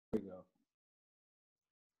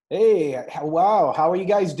Hey, wow. How are you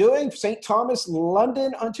guys doing? St. Thomas,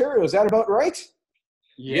 London, Ontario. Is that about right?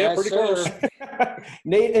 Yeah, Yes, pretty close. sir.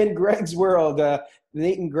 Nate and Greg's world.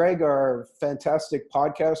 Nate and Greg are fantastic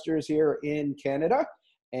podcasters here in Canada,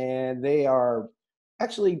 and they are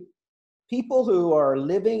actually people who are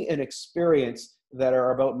living an experience that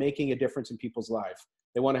are about making a difference in people's life.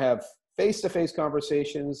 They want to have face-to-face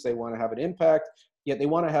conversations. They want to have an impact, yet they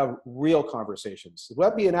want to have real conversations. Would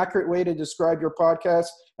that be an accurate way to describe your podcast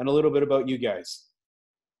and a little bit about you guys?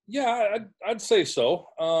 Yeah, I'd say so.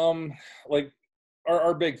 Like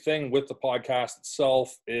our big thing with the podcast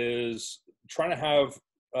itself is trying to have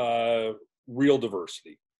real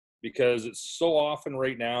diversity, because it's so often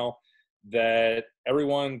right now that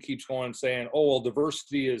everyone keeps going and saying, oh, well,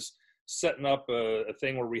 diversity is setting up a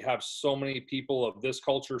thing where we have so many people of this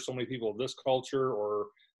culture, so many people of this culture, or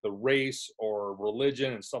the race or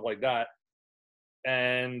religion and stuff like that.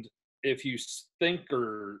 And if you think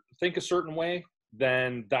a certain way,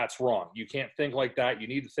 then that's wrong. You can't think like that. You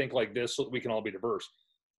need to think like this so that we can all be diverse.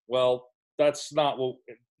 Well, that's not what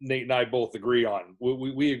Nate and I both agree on.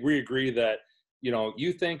 We agree that,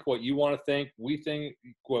 you think what you want to think, we think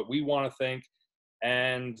what we want to think.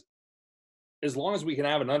 And as long as we can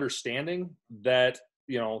have an understanding that,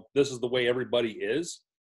 this is the way everybody is,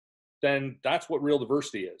 then that's what real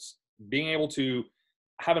diversity is. Being able to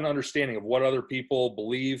have an understanding of what other people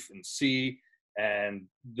believe and see and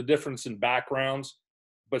the difference in backgrounds,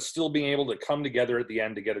 but still being able to come together at the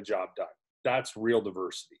end to get a job done. That's real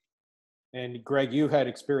diversity. And Greg, you had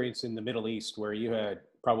experience in the Middle East where you had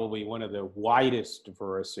probably one of the widest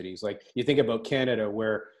diversities. Like you think about Canada,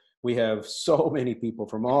 where we have so many people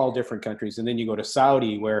from all different countries. And then you go to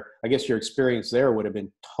Saudi, where I guess your experience there would have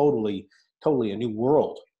been totally a new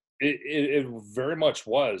world. It very much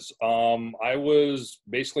was. I was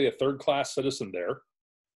basically a third-class citizen there.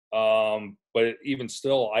 But even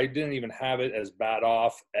still, I didn't even have it as bad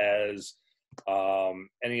off as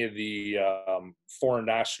any of the foreign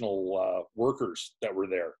national workers that were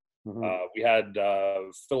there. Mm-hmm. We had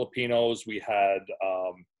Filipinos, we had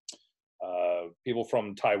people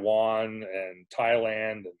from Taiwan and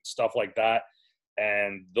Thailand and stuff like that.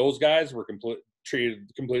 And those guys were treated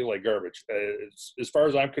completely like garbage. As far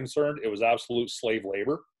as I'm concerned, it was absolute slave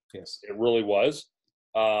labor. Yes. It really was.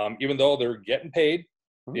 Even though they're getting paid,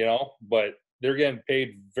 but they're getting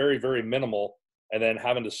paid very, very minimal, and then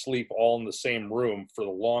having to sleep all in the same room for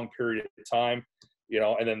the long period of time,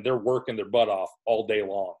 and then they're working their butt off all day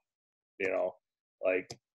long, like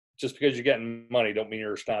just because you're getting money don't mean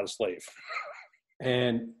you're not a slave.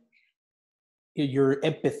 And your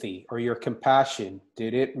empathy or your compassion,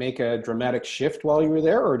 did it make a dramatic shift while you were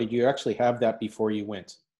there, or did you actually have that before you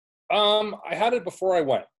went? I had it before I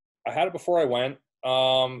went.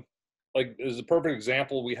 Like, as a perfect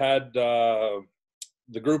example, we had the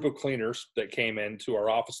group of cleaners that came into our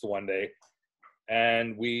office the one day,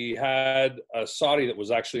 and we had a Saudi that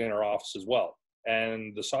was actually in our office as well.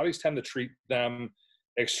 And the Saudis tend to treat them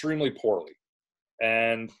extremely poorly.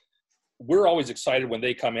 And we're always excited when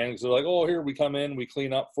they come in, because they're like, oh, here we come in, we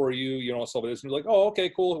clean up for you, stuff like this. And you're like, oh, okay,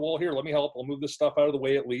 cool. Well, here, let me help. I'll move this stuff out of the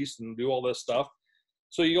way at least and do all this stuff.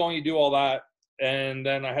 So you go and you do all that. And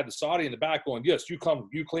then I had the Saudi in the back going, yes, you come,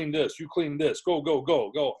 you clean this, go, go,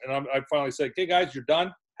 go, go. And I finally said, okay, guys, you're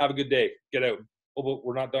done. Have a good day. Get out. Oh, but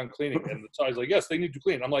we're not done cleaning. And the Saudi's like, yes, they need to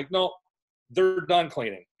clean. I'm like, no, they're done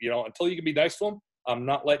cleaning. Until you can be nice to them, I'm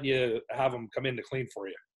not letting you have them come in to clean for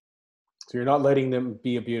you. So you're not letting them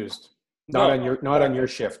be abused. Not on your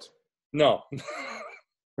shift. No.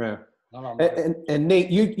 Yeah. And Nate,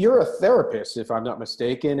 you're a therapist, if I'm not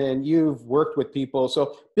mistaken, and you've worked with people.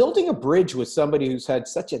 So building a bridge with somebody who's had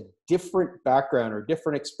such a different background or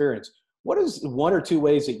different experience, what is one or two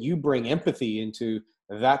ways that you bring empathy into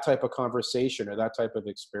that type of conversation or that type of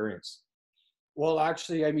experience? Well,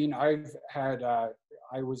 actually, I mean, I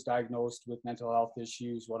was diagnosed with mental health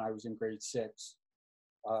issues when I was in grade 6.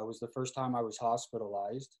 It was the first time I was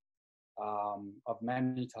hospitalized, of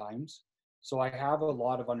many times. So I have a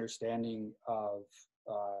lot of understanding of,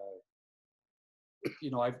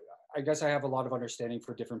 I guess I have a lot of understanding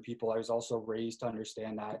for different people. I was also raised to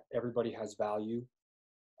understand that everybody has value,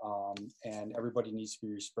 and everybody needs to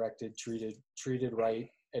be respected, treated right,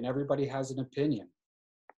 and everybody has an opinion,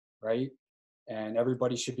 right? And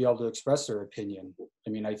everybody should be able to express their opinion. I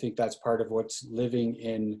mean, I think that's part of what's living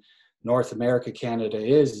in North America, Canada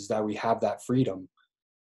is that we have that freedom.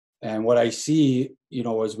 And what I see,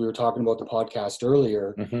 as we were talking about the podcast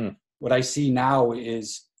earlier, Mm-hmm. What I see now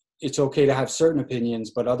is it's okay to have certain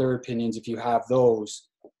opinions, but other opinions, if you have those,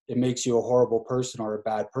 it makes you a horrible person or a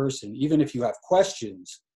bad person. Even if you have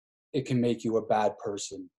questions, it can make you a bad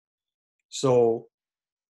person. So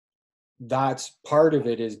that's part of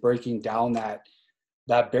it, is breaking down that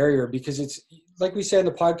barrier, because it's like we say in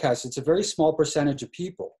the podcast, it's a very small percentage of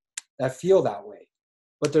people that feel that way,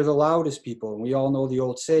 but they're the loudest people. And we all know the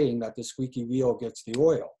old saying that the squeaky wheel gets the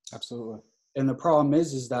oil. Absolutely. And the problem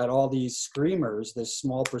is that all these screamers, this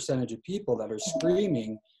small percentage of people that are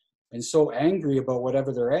screaming and so angry about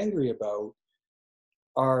whatever they're angry about,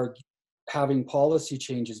 are having policy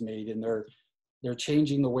changes made, and they're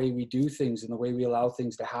changing the way we do things and the way we allow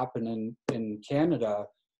things to happen in Canada.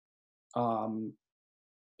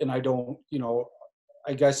 And I don't,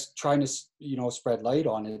 I guess trying to, spread light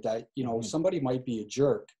on it, that, somebody might be a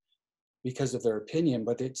jerk because of their opinion,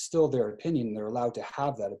 but it's still their opinion. They're allowed to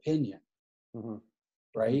have that opinion. Mm-hmm.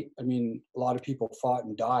 Right? I mean, a lot of people fought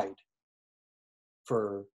and died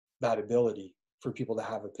for that ability for people to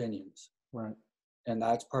have opinions. Right. And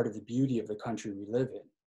that's part of the beauty of the country we live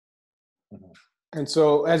in. Mm-hmm. And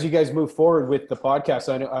so, as you guys move forward with the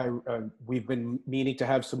podcast, I know we've been meaning to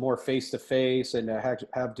have some more face-to-face and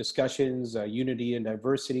have discussions, unity and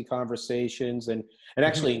diversity conversations, and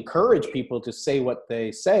actually encourage people to say what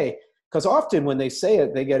they say. Because often when they say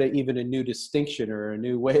it, they get even a new distinction or a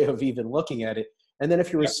new way of even looking at it. And then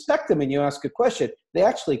if you respect them and you ask a question, they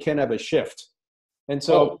actually can have a shift. And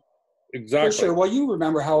so, exactly. For sure. Well, you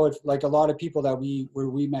remember how it, like a lot of people that we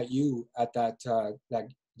met you at that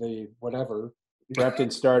the whatever.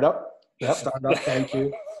 Brampton Startup. Yep. Startup. Thank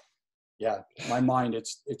you. Yeah, my mind.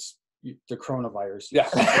 It's the coronavirus. Yeah.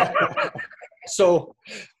 So,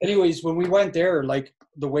 anyways, when we went there, like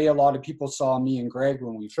the way a lot of people saw me and Greg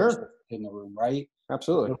when we first were in the room, right?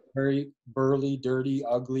 Absolutely. Very burly, dirty,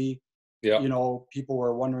 ugly. Yeah. People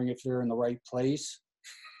were wondering if they're in the right place,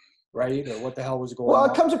 right? Or what the hell was going on.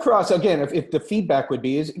 Well, it comes across, again, if the feedback would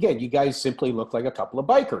be, is, again, you guys simply look like a couple of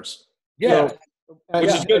bikers. Yeah.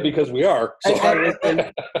 Which is good, because we are. So.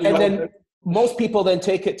 And then most people then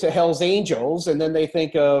take it to Hell's Angels, and then they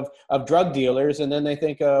think of drug dealers, and then they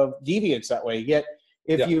think of deviants that way. Yet,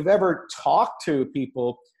 if you've ever talked to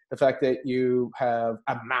people, the fact that you have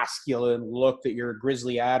a masculine look, that you're a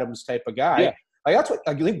Grizzly Adams type of guy, like that's what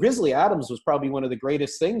I believe. Grizzly Adams was probably one of the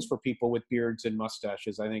greatest things for people with beards and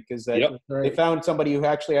mustaches, I think, is that they found somebody who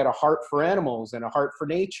actually had a heart for animals and a heart for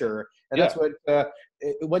nature. And that's what,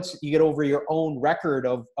 once you get over your own record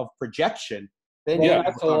of projection, then you have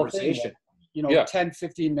a conversation. 10,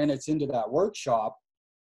 15 minutes into that workshop,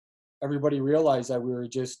 everybody realized that we were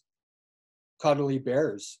just cuddly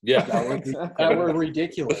bears. Yeah. That were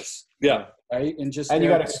ridiculous. Yeah. Right. And you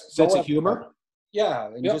got a sense of humor. Yeah.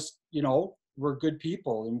 And just, we're good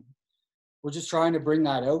people. And we're just trying to bring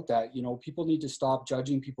that out, that, people need to stop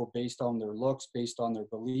judging people based on their looks, based on their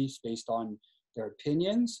beliefs, based on their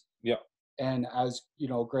opinions. Yeah. And as,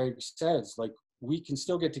 Greg says, like, we can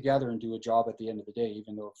still get together and do a job at the end of the day,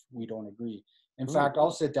 even though if we don't agree. In fact,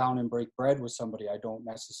 I'll sit down and break bread with somebody I don't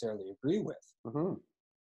necessarily agree with. Mm-hmm.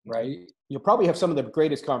 Right. You'll probably have some of the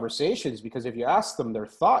greatest conversations, because if you ask them their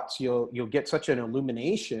thoughts, you'll get such an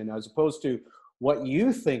illumination, as opposed to what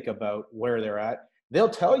you think about where they're at. They'll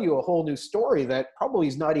tell you a whole new story that probably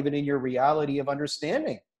is not even in your reality of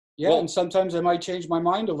understanding. Yeah, and sometimes I might change my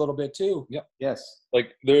mind a little bit too. Yeah. Yes.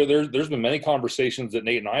 Like there's been many conversations that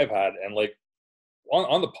Nate and I have had, and like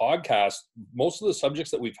on the podcast, most of the subjects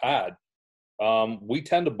that we've had, we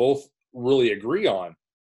tend to both really agree on,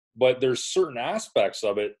 but there's certain aspects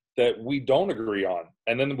of it that we don't agree on.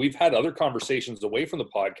 And then we've had other conversations away from the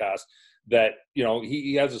podcast that,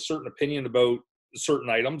 he has a certain opinion about certain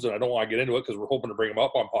items, and I don't want to get into it because we're hoping to bring them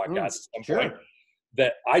up on podcasts at some point,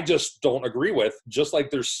 that I just don't agree with, just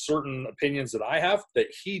like there's certain opinions that I have that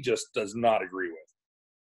he just does not agree with.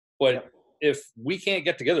 But if we can't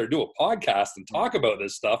get together, do a podcast and talk about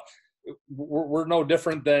this stuff, we're no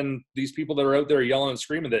different than these people that are out there yelling and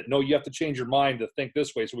screaming that, no, you have to change your mind to think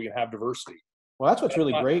this way so we can have diversity. Well, that's what's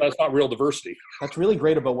really great. That's not real diversity. That's really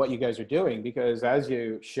great about what you guys are doing, because as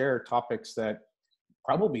you share topics that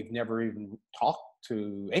probably you've never even talked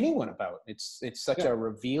to anyone about, it's such a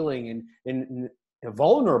revealing and a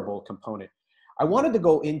vulnerable component. I wanted to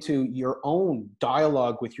go into your own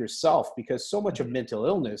dialogue with yourself, because so much of mental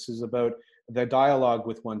illness is about the dialogue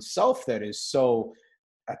with oneself that is so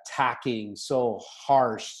attacking, so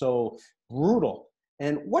harsh, so brutal.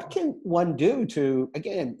 And what can one do to,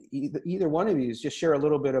 again, either one of you just share a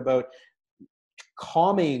little bit about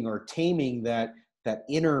calming or taming that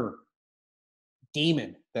inner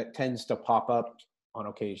demon that tends to pop up on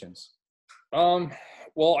occasions?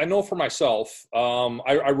 Well, I know for myself,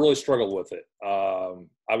 I really struggled with it.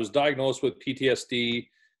 I was diagnosed with PTSD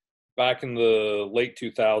back in the late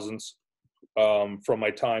 2000s from my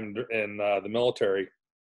time in the military.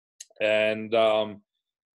 And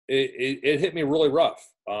it hit me really rough.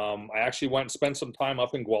 I actually went and spent some time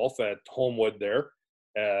up in Guelph at Homewood there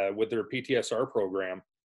with their PTSR program.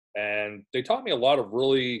 And they taught me a lot of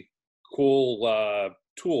really cool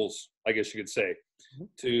tools, I guess you could say,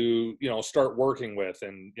 to, start working with,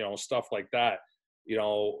 and, stuff like that.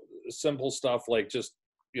 Simple stuff like just,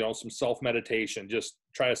 some self-meditation, just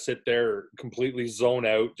try to sit there, completely zone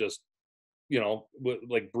out, just,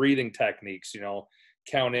 like breathing techniques,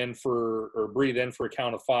 count in for, or breathe in for a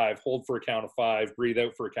count of 5, hold for a count of 5, breathe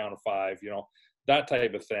out for a count of 5, that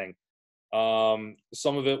type of thing.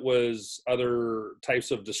 Some of it was other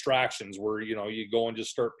types of distractions where, you go and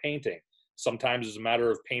just start painting. Sometimes it's a matter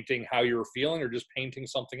of painting how you're feeling or just painting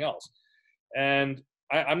something else. And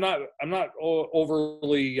I'm not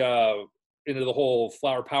overly into the whole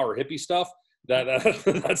flower power hippie stuff.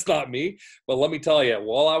 That's not me. But let me tell you,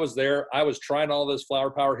 while I was there, I was trying all this flower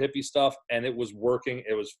power hippie stuff, and it was working.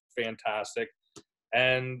 It was fantastic.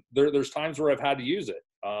 And there's times where I've had to use it.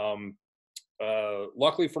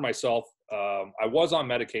 Luckily for myself, I was on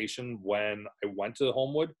medication when I went to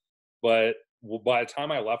Homewood, but by the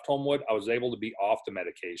time I left Homewood, I was able to be off the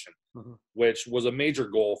medication, which was a major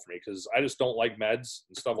goal for me because I just don't like meds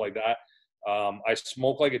and stuff like that. I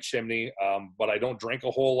smoke like a chimney, but I don't drink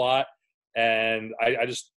a whole lot, and I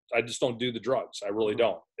just don't do the drugs. I really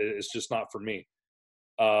don't. It's just not for me.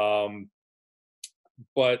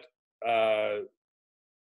 But I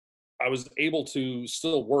was able to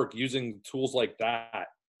still work using tools like that,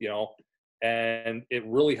 and it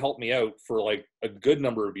really helped me out for like a good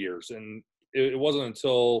number of years. And it wasn't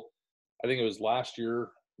until I think it was last year,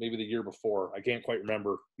 maybe the year before, I can't quite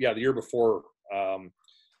remember. Yeah, the year before,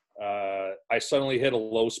 I suddenly hit a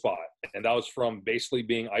low spot, and that was from basically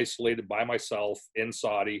being isolated by myself in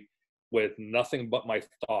Saudi with nothing but my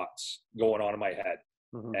thoughts going on in my head.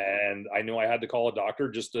 And I knew I had to call a doctor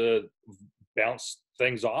just to bounce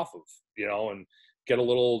things off of, and get a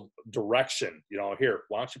little direction, here,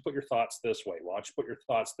 why don't you put your thoughts this way? Why don't you put your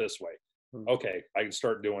thoughts this way? Okay, I can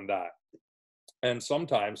start doing that. And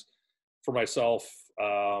sometimes for myself,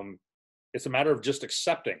 it's a matter of just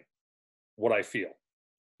accepting what I feel,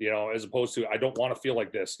 as opposed to, I don't want to feel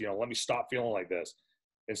like this, let me stop feeling like this.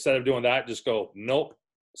 Instead of doing that, just go, nope,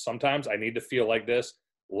 sometimes I need to feel like this.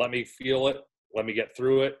 Let me feel it. Let me get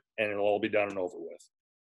through it, and it'll all be done and over with.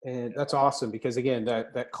 And that's awesome, because again,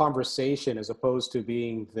 that conversation, as opposed to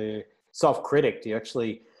being the self-critic, you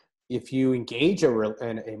actually, if you engage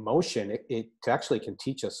an emotion, it actually can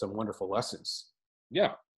teach us some wonderful lessons.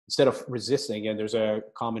 Yeah. Instead of resisting, and there's a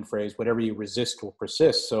common phrase, whatever you resist will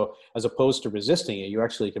persist. So as opposed to resisting it, you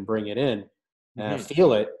actually can bring it in,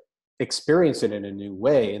 feel it, experience it in a new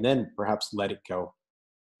way, and then perhaps let it go.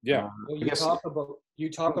 Yeah. Well, you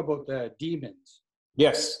talk about the demons.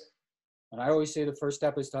 Yes. And I always say the first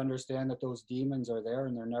step is to understand that those demons are there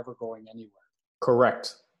and they're never going anywhere.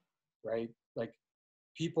 Correct. Right? Like,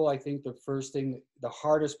 people, I think the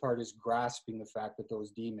hardest part is grasping the fact that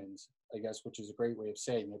those demons, I guess, which is a great way of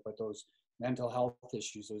saying it, but those mental health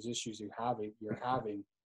issues, those issues you're having,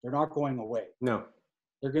 they're not going away. No.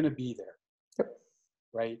 They're going to be there. Yep.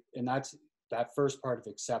 Right? And that's that first part of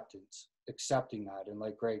accepting that. And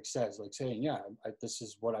like Greg says, like saying, yeah, this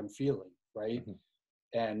is what I'm feeling, right?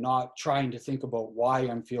 And not trying to think about why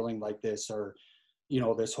I'm feeling like this, or,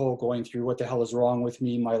 this whole going through what the hell is wrong with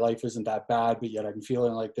me. My life isn't that bad, but yet I'm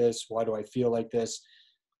feeling like this. Why do I feel like this?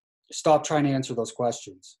 Stop trying to answer those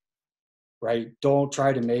questions, right? Don't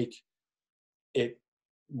try to make it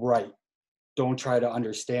right. Don't try to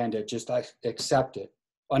understand it. Just accept it.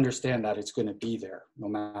 Understand that it's going to be there no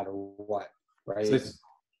matter what, right? So it's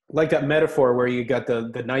like that metaphor where you got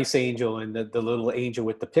the nice angel and the little angel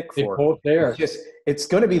with the pitchfork. They're both there. It's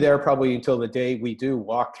going to be there probably until the day we do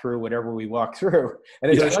walk through whatever we walk through.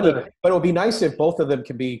 And it's funny, but it would be nice if both of them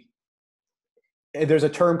can be. There's a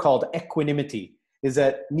term called equanimity. Is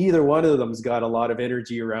that neither one of them's got a lot of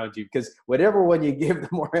energy around you, because whatever one you give the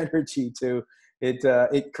more energy to,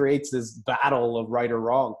 it creates this battle of right or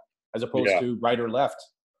wrong as opposed to right or left.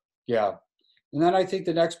 Yeah. And then I think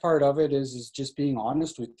the next part of it is just being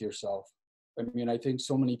honest with yourself. I mean, I think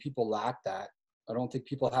so many people lack that. I don't think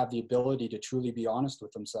people have the ability to truly be honest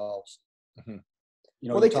with themselves.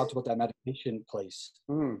 You talked about that meditation place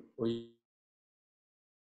where you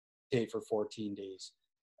stay for 14 days.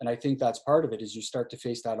 And I think that's part of it, is you start to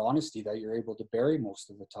face that honesty that you're able to bury most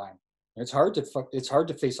of the time. And it's hard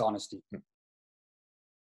to face honesty.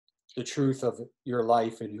 The truth of your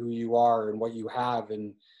life and who you are and what you have,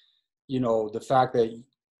 and the fact that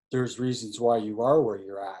there's reasons why you are where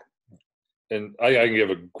you're at. And I can give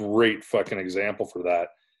a great fucking example for that.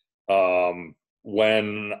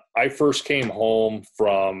 when I first came home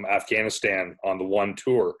from Afghanistan on the one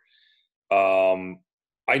tour,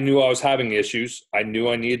 I knew I was having issues. I knew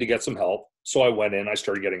I needed to get some help. So I went in, I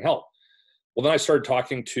started getting help. Well, then I started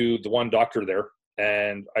talking to the one doctor there,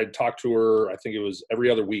 and I talked to her, I think it was every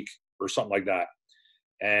other week or something like that.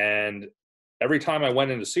 And every time I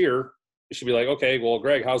went in to see her, she'd be like, okay, well,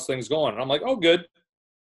 Greg, how's things going? And I'm like, oh, good.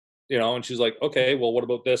 And she's like, okay, well, what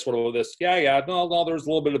about this? What about this? Yeah, no, there's a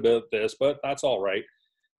little bit of this, but that's all right.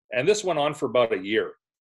 And this went on for about a year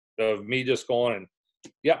of me just going, and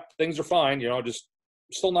yeah, things are fine, just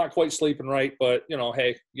still not quite sleeping right, but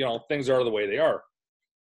hey, things are the way they are.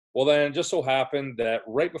 Well, then it just so happened that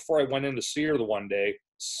right before I went in to see her the one day,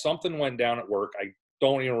 something went down at work. I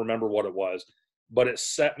don't even remember what it was, but it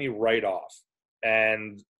set me right off.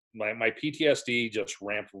 And my PTSD just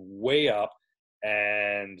ramped way up,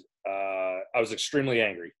 and I was extremely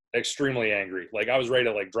angry. Like I was ready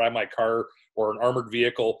to like drive my car or an armored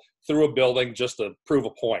vehicle through a building just to prove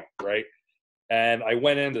a point, right? And I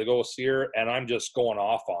went in to go see her, and I'm just going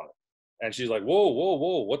off on her. And she's like,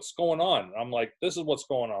 whoa, what's going on? And I'm like, this is what's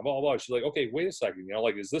going on, blah, blah, blah. She's like, okay, wait a second.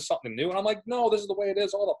 Like, is this something new? And I'm like, no, this is the way it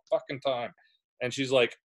is all the fucking time. And she's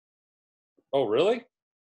like, oh, really?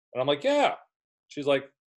 And I'm like, yeah. She's like,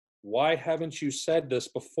 why haven't you said this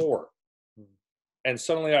before? And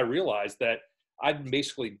suddenly I realized that I'd been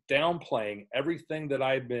basically downplaying everything that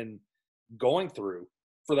I'd been going through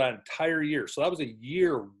for that entire year. So that was a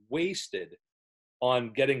year wasted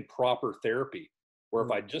on getting proper therapy. Where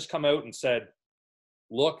if I just come out and said,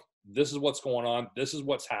 look, this is what's going on. This is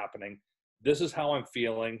what's happening. This is how I'm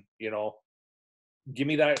feeling, give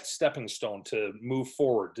me that stepping stone to move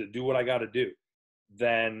forward, to do what I got to do.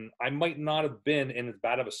 Then I might not have been in as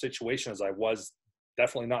bad of a situation as I was,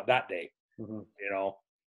 definitely not that day,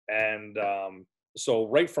 And so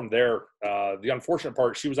right from there, the unfortunate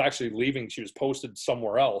part, she was actually leaving. She was posted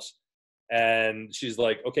somewhere else. And she's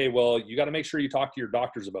like, okay, well, you got to make sure you talk to your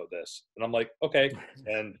doctors about this. And I'm like, okay.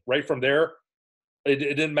 And right from there, it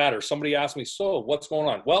didn't matter. Somebody asked me, so what's going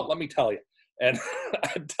on? Well, let me tell you. And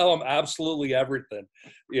I'd tell them absolutely everything,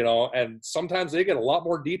 and sometimes they get a lot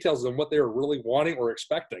more details than what they were really wanting or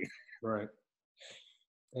expecting. Right.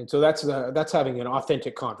 And so that's having an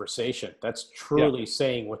authentic conversation. That's truly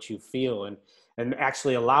saying what you feel and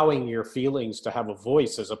actually allowing your feelings to have a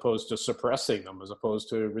voice, as opposed to suppressing them, as opposed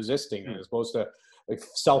to resisting them, as opposed to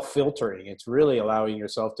self-filtering. It's really allowing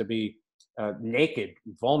yourself to be naked,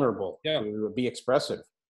 vulnerable, to be expressive.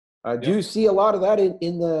 Do you see a lot of that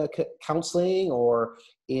in the counseling or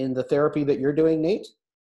in the therapy that you're doing, Nate?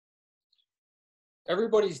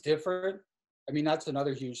 Everybody's different. I mean, that's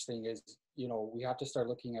another huge thing is, we have to start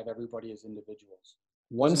looking at everybody as individuals.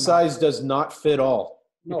 One size does not fit all.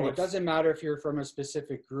 No, it doesn't matter if you're from a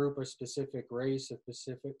specific group, a specific race, a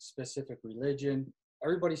specific religion.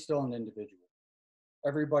 Everybody's still an individual.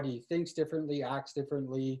 Everybody thinks differently, acts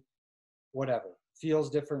differently, whatever,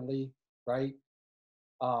 feels differently, right?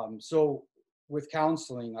 So with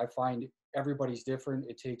counseling, I find everybody's different.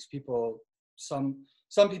 It takes people, some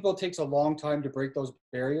people it takes a long time to break those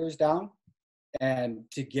barriers down and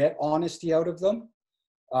to get honesty out of them.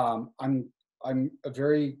 I'm a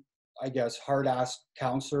very, I guess, hard-ass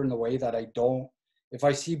counselor in the way that if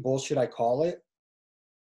I see bullshit, I call it.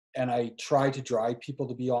 And I try to drive people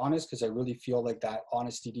to be honest, because I really feel like that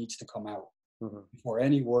honesty needs to come out before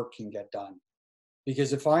any work can get done.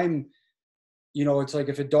 Because if I'm, it's like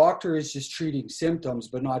if a doctor is just treating symptoms,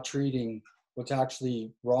 but not treating what's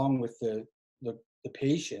actually wrong with the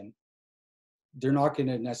patient, they're not going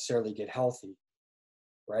to necessarily get healthy.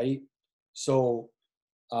 Right? So,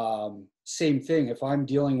 same thing. If I'm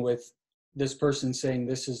dealing with this person saying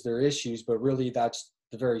this is their issues, but really that's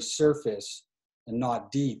the very surface and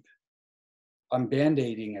not deep, I'm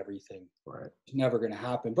band-aiding everything. Right. It's never going to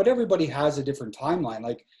happen. But everybody has a different timeline.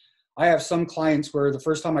 Like I have some clients where the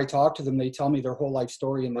first time I talk to them, they tell me their whole life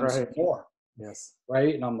story and then some more. Yes.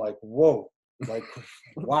 Right. And I'm like, whoa, like,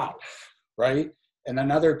 wow. Right. And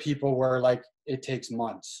then other people where like it takes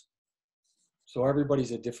months. So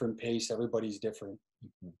everybody's at different pace. Everybody's different.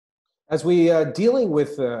 As we dealing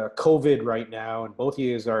with COVID right now, and both of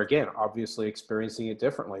you are, again, obviously experiencing it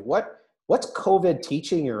differently. What's COVID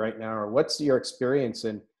teaching you right now, or what's your experience?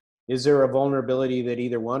 And is there a vulnerability that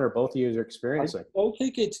either one or both of you are experiencing? I don't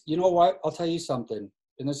think it's, you know what? I'll tell you something.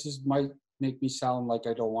 And this might make me sound like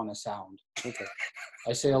I don't want to sound. Okay.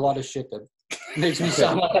 I say a lot of shit that makes me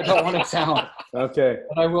sound like I don't want to sound. Okay.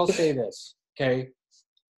 But I will say this, okay?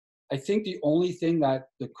 I think the only thing that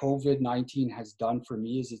the COVID-19 has done for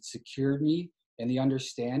me is it secured me in the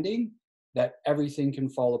understanding that everything can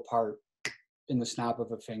fall apart in the snap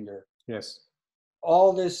of a finger. Yes.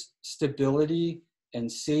 all this stability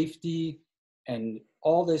and safety and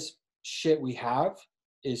all this shit we have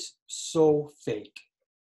is so fake.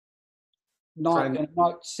 I'm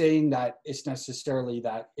not saying that it's necessarily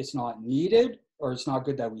that it's not needed or it's not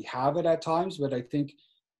good that we have it at times, but I think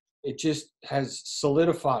it just has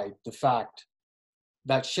solidified the fact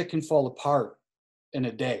that shit can fall apart in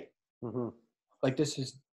a day. Mm-hmm. Like this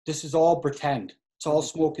is all pretend. It's all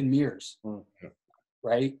smoke and mirrors,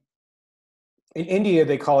 right? In India,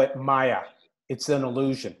 they call it Maya. It's an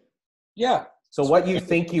illusion. Yeah. So what you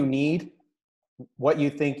think you need, what you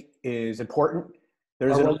think is important,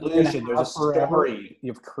 there's an illusion. There's a story.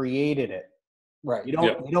 You've created it. Right. You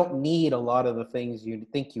don't need a lot of the things you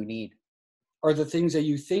think you need. Or the things that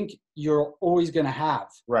you think you're always going to have.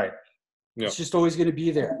 Right. Yeah. It's just always going to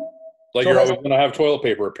be there. Like you're always going to have toilet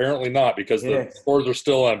paper. Apparently not, because the stores are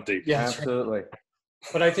still empty. Yeah, absolutely. Right.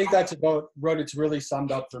 But I think that's about what it's really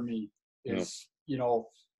summed up for me is,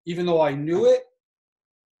 even though I knew it,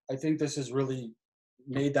 I think this has really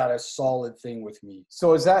made that a solid thing with me.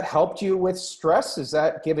 So has that helped you with stress? Has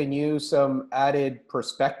that given you some added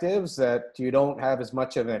perspectives that you don't have as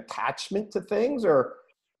much of an attachment to things? Or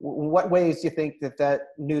what ways do you think that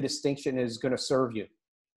new distinction is going to serve you?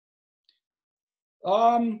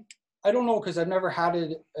 I don't know, because I've never had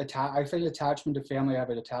it. I think attachment to family, I have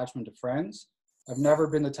an attachment to friends. I've never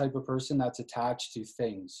been the type of person that's attached to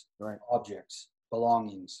things, right? Objects,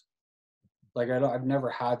 belongings. Like I've never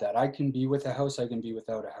had that. I can be with a house. I can be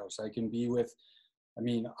without a house. I can be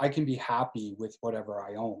happy with whatever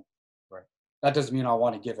I own. Right. That doesn't mean I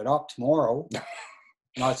want to give it up tomorrow.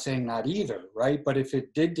 Not saying that either, right? But if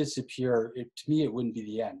it did disappear, to me, it wouldn't be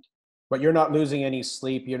the end. But you're not losing any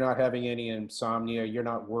sleep. You're not having any insomnia. You're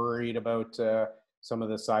not worried about some of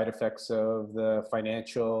the side effects of the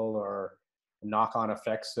financial or knock-on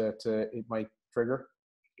effects that it might trigger.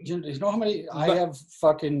 You know how many I have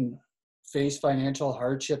fucking faced financial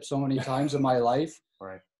hardship so many times in my life.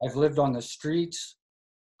 Right. I've lived on the streets.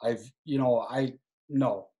 I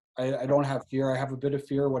don't have fear. I have a bit of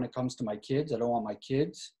fear when it comes to my kids. I don't want my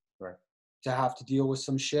kids to have to deal with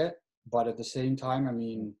some shit. But at the same time,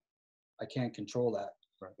 I can't control that.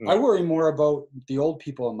 Right. I worry more about the old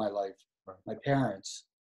people in my life, my parents,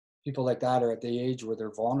 people like that are at the age where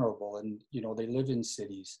they're vulnerable and, they live in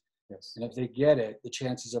cities. Yes. And if they get it, the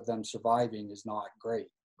chances of them surviving is not great.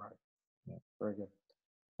 Right. Yeah. Very good.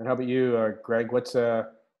 And how about you, Greg? What's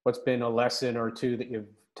been a lesson or two that you've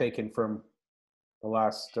taken from the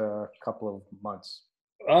last couple of months?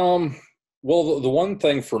 Well, the one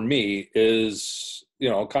thing for me is,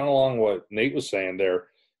 kind of along what Nate was saying there,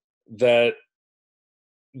 that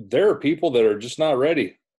there are people that are just not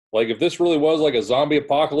ready. Like if this really was like a zombie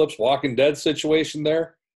apocalypse, Walking Dead situation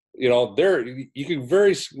there, you can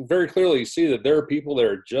very, very clearly see that there are people that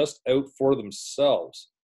are just out for themselves,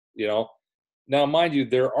 Now, mind you,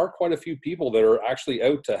 there are quite a few people that are actually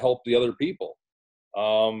out to help the other people.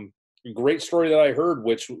 Great story that I heard,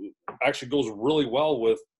 which actually goes really well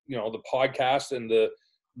with, the podcast and the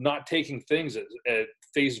not taking things at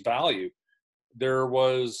face value. There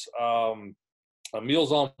was a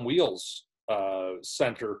Meals on Wheels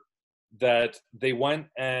center that they went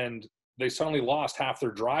and they suddenly lost half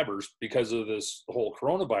their drivers because of this whole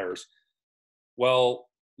coronavirus. Well,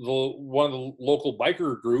 one of the local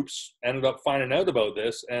biker groups ended up finding out about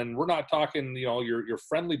this, and we're not talking, your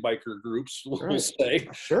friendly biker groups, we'll say,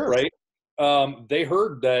 sure, right? They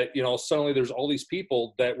heard that, suddenly there's all these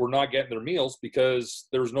people that were not getting their meals because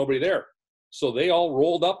there was nobody there. So they all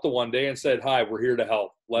rolled up the one day and said, "Hi, we're here to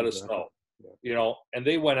help. Let us know." Yeah. And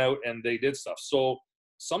they went out and they did stuff. So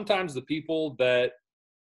sometimes the people that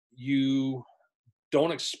you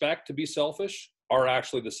don't expect to be selfish are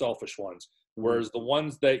actually the selfish ones. Whereas the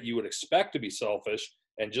ones that you would expect to be selfish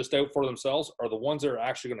and just out for themselves are the ones that are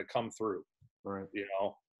actually going to come through. Right.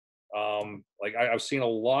 Like I've seen a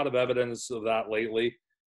lot of evidence of that lately.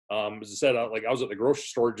 As I said, I was at the grocery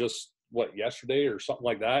store just yesterday or something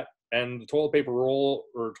like that, and the toilet paper roll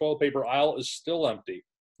or toilet paper aisle is still empty.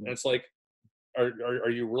 And it's like, are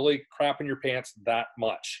you really crapping your pants that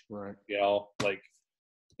much? Right.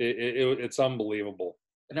 It's unbelievable.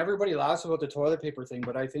 And everybody laughs about the toilet paper thing,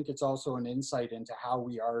 but I think it's also an insight into how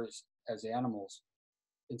we are as animals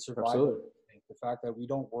in survival. Absolutely. The fact that we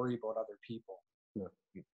don't worry about other people.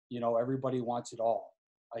 Yeah. Everybody wants it all.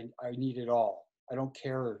 I need it all. I don't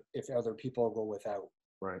care if other people go without.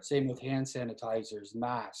 Right. Same with hand sanitizers,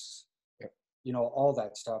 masks, all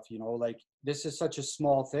that stuff, this is such a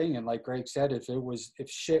small thing. And like Greg said, if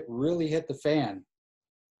shit really hit the fan,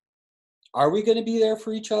 are we going to be there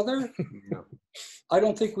for each other? No. I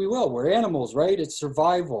don't think we will. We're animals, right? It's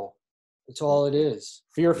survival. That's all it is.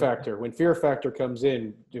 Fear factor. When fear factor comes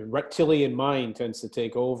in, the reptilian mind tends to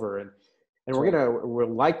take over, and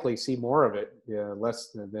we'll likely see more of it,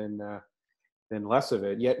 less than less of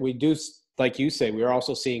it. Yet we do, like you say, we're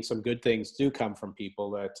also seeing some good things do come from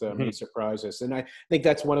people that may surprise us. And I think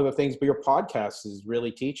that's one of the things your podcast is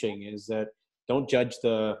really teaching, is that don't judge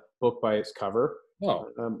the book by its cover. No.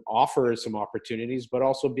 Offer some opportunities, but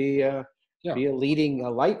also be a leading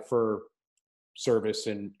light for service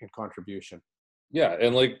and contribution. Yeah.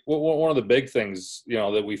 And like one of the big things,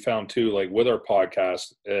 that we found too, like with our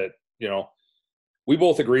podcast, we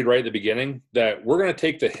both agreed right at the beginning that we're going to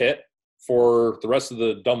take the hit for the rest of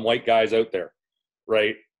the dumb white guys out there.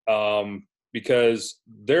 Right. Because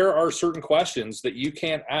there are certain questions that you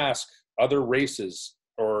can't ask other races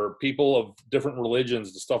or people of different religions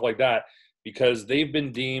and stuff like that, because they've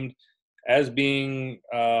been deemed as being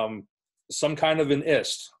some kind of an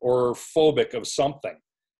ist or phobic of something,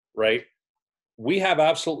 right? We have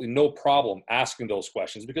absolutely no problem asking those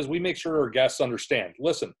questions, because we make sure our guests understand,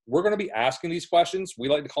 listen, we're going to be asking these questions. We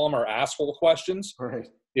like to call them our asshole questions, right?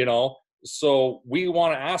 So we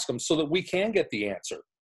want to ask them so that we can get the answer,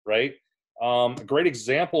 right? A great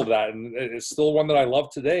example of that, and it's still one that I love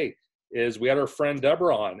today, is we had our friend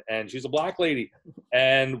Deborah on, and she's a Black lady,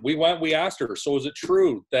 and we asked her, so is it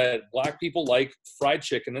true that Black people like fried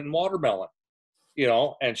chicken and watermelon?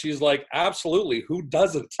 And she's like, absolutely, who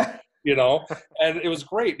doesn't? And it was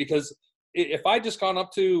great, because if I just gone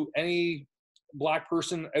up to any Black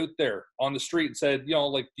person out there on the street and said,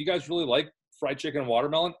 like, do you guys really like fried chicken and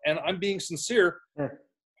watermelon? And I'm being sincere,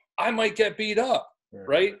 I might get beat up,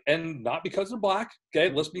 right? And not because they're Black,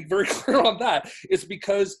 okay? Let's be very clear on that. It's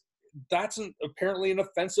because that's apparently an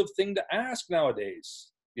offensive thing to ask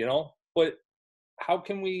nowadays, but how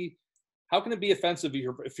can it be offensive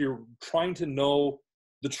if you're trying to know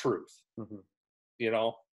the truth?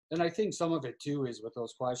 And I think some of it too is with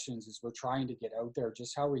those questions is we're trying to get out there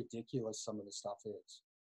just how ridiculous some of the stuff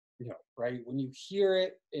is, right? When you hear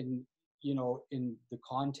it in the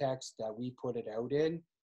context that we put it out in,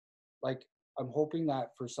 like, I'm hoping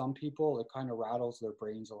that for some people it kind of rattles their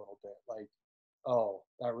brains a little bit, like, oh,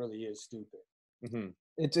 that really is stupid.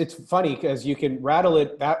 It's funny because you can rattle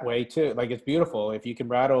it that way too. Like, it's beautiful. If you can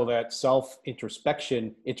rattle that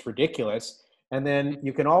self-introspection, it's ridiculous. And then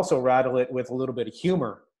you can also rattle it with a little bit of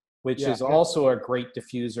humor, which is also a great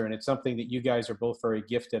diffuser. And it's something that you guys are both very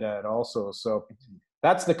gifted at also. So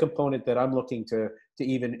that's the component that I'm looking to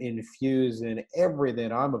even infuse in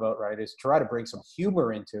everything I'm about, right? Is try to bring some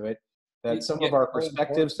humor into it, that some of our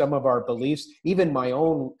perspectives, some of our beliefs, even my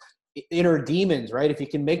own inner demons, right? If you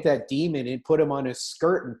can make that demon and put him on his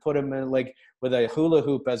skirt and put him in like with a hula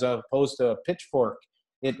hoop as opposed to a pitchfork,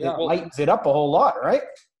 it lightens it up a whole lot, right?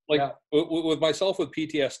 Like with myself with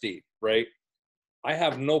PTSD, right? I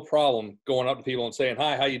have no problem going up to people and saying,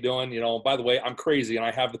 hi, how you doing? By the way, I'm crazy and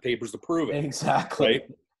I have the papers to prove it. Exactly.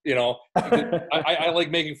 Right? I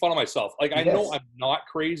like making fun of myself. Like, I know I'm not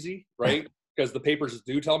crazy, right? Because the papers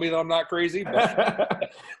do tell me that I'm not crazy.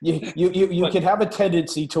 But you can have a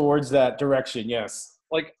tendency towards that direction, yes.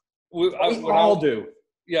 Like, we all do.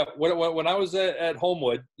 Yeah, when I was at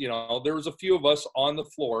Homewood, there was a few of us on the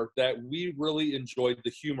floor that we really enjoyed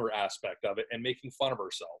the humor aspect of it and making fun of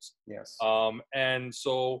ourselves. Yes. And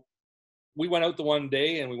so we went out the one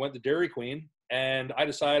day and we went to Dairy Queen, and I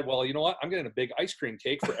decided, well, you know what? I'm getting a big ice cream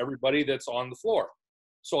cake for everybody that's on the floor.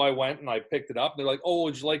 So I went and I picked it up. They're like, oh,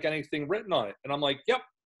 would you like anything written on it? And I'm like, yep,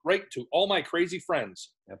 right, to all my crazy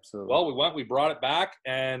friends. Absolutely. Well, we brought it back,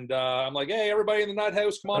 and I'm like, hey, everybody in the nut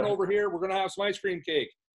house, come on over here. We're going to have some ice cream cake.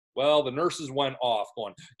 Well, the nurses went off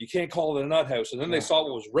going, you can't call it a nut house. And then they saw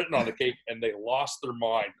what was written on the cake, and they lost their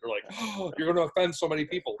mind. They're like, oh, you're going to offend so many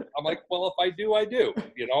people. I'm like, well, if I do, I do.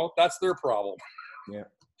 That's their problem. Yeah.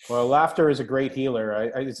 Well, laughter is a great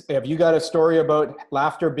healer. Have you got a story about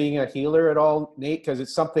laughter being a healer at all, Nate? Because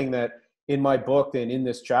it's something that in my book and in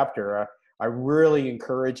this chapter, I'm really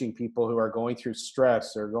encouraging people who are going through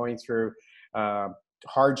stress or going through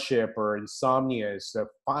hardship or insomnia is to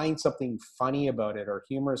find something funny about it or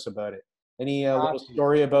humorous about it. Any little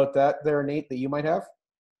story about that there, Nate, that you might have?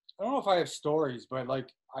 I don't know if I have stories, but like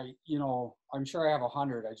I'm sure I have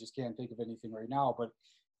 100. I just can't think of anything right now.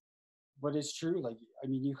 But it's true. Like, I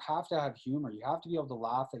mean, you have to have humor. You have to be able to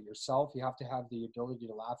laugh at yourself. You have to have the ability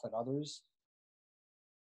to laugh at others.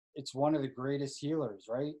 It's one of the greatest healers,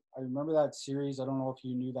 right? I remember that series. I don't know if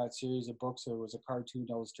you knew that series of books. It was a cartoon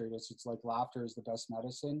illustrated. It's like laughter is the best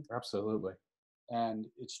medicine. Absolutely. And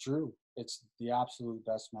it's true. It's the absolute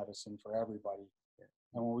best medicine for everybody. Yeah.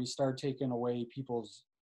 And when we start taking away people's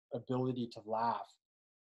ability to laugh,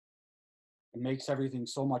 it makes everything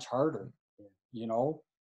so much harder,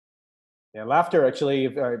 Yeah, laughter,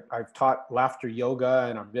 actually, I've taught laughter yoga,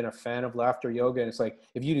 and I've been a fan of laughter yoga. And it's like,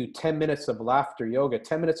 if you do 10 minutes of laughter yoga,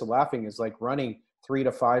 10 minutes of laughing is like running 3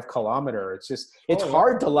 to 5 kilometers. It's just, it's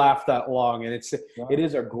hard to laugh that long. And it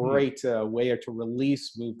is a great way to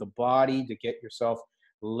release, move the body, to get yourself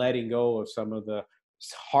letting go of some of the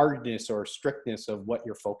hardness or strictness of what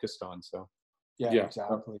you're focused on. So, yeah,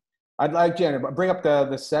 exactly. I'd like, Jen, to bring up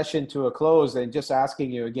the session to a close, and just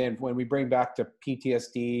asking you again, when we bring back to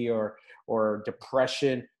PTSD or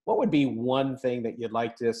depression, what would be one thing that you'd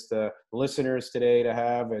like just the listeners today to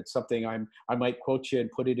have? It's something I might quote you and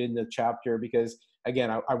put it in the chapter, because again,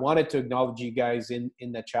 I wanted to acknowledge you guys in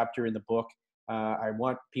the chapter in the book. I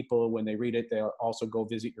want people, when they read it, they'll also go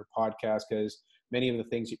visit your podcast, because many of the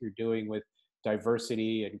things that you're doing with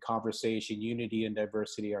diversity and conversation, unity and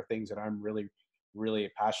diversity, are things that I'm really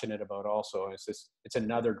passionate about also. It's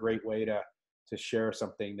another great way to share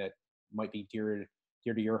something that might be dear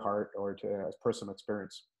to your heart or to a personal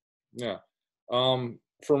experience. Yeah.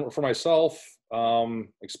 For myself,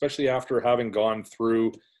 especially after having gone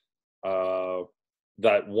through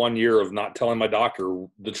that 1 year of not telling my doctor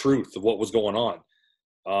the truth of what was going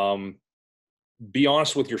on, be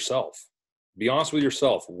honest with yourself. Be honest with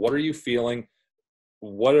yourself. What are you feeling?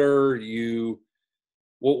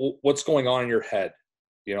 What's going on in your head?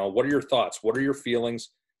 You know, what are your thoughts? What are your feelings?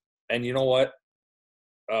 And you know what?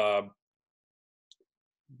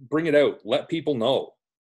 Bring it out. Let people know.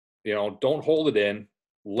 You know, don't hold it in.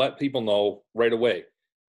 Let people know right away.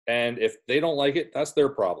 And if they don't like it, that's their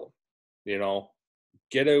problem. You know,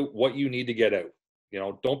 get out what you need to get out. You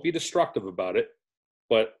know, don't be destructive about it,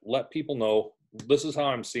 but let people know, this is how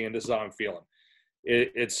I'm seeing, this is how I'm feeling.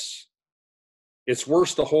 It's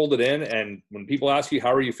worse to hold it in, and when people ask you,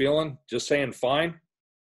 how are you feeling, just saying fine,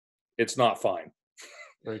 it's not fine.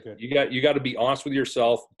 Very good. You got to be honest with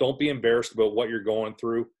yourself. Don't be embarrassed about what you're going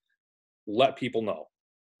through. Let people know.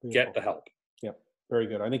 Get the help. Yep. Very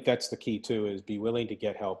good. I think that's the key too, is be willing to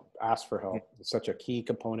get help, ask for help. It's such a key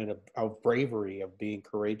component of bravery, of being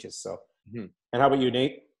courageous. So, And how about you,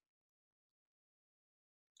 Nate?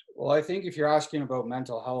 Well, I think if you're asking about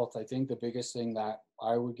mental health, I think the biggest thing that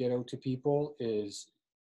I would get out to people is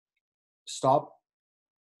stop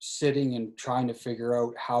sitting and trying to figure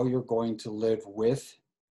out how you're going to live with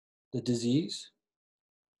the disease.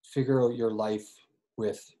 Figure out your life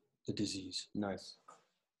with the disease. Nice.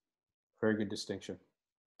 Very good distinction.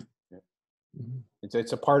 Yeah.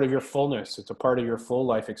 It's a part of your fullness. It's a part of your full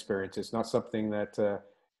life experience. It's not something that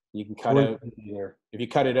you can cut out. If you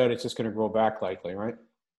cut it out, it's just going to grow back likely, right?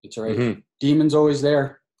 It's right. Demon's always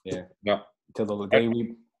there. Yeah. Yeah. Until the day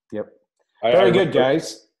Yep. Very good,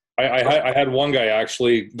 guys. I had one guy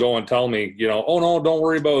actually go and tell me, you know, oh no, don't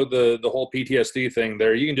worry about the whole PTSD thing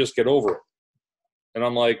there. You can just get over it. And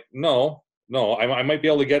I'm like, no, I might be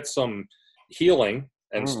able to get some healing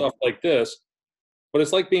and stuff like this, but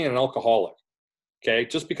it's like being an alcoholic. Okay.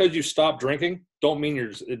 Just because you stop drinking,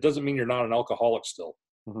 it doesn't mean you're not an alcoholic still.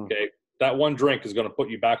 Okay. That one drink is going to put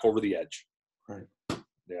you back over the edge. Right.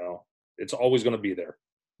 You know, it's always going to be there.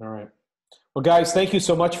 All right. Well, guys, thank you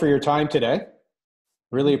so much for your time today.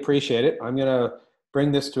 Really appreciate it. I'm going to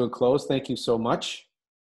bring this to a close. Thank you so much.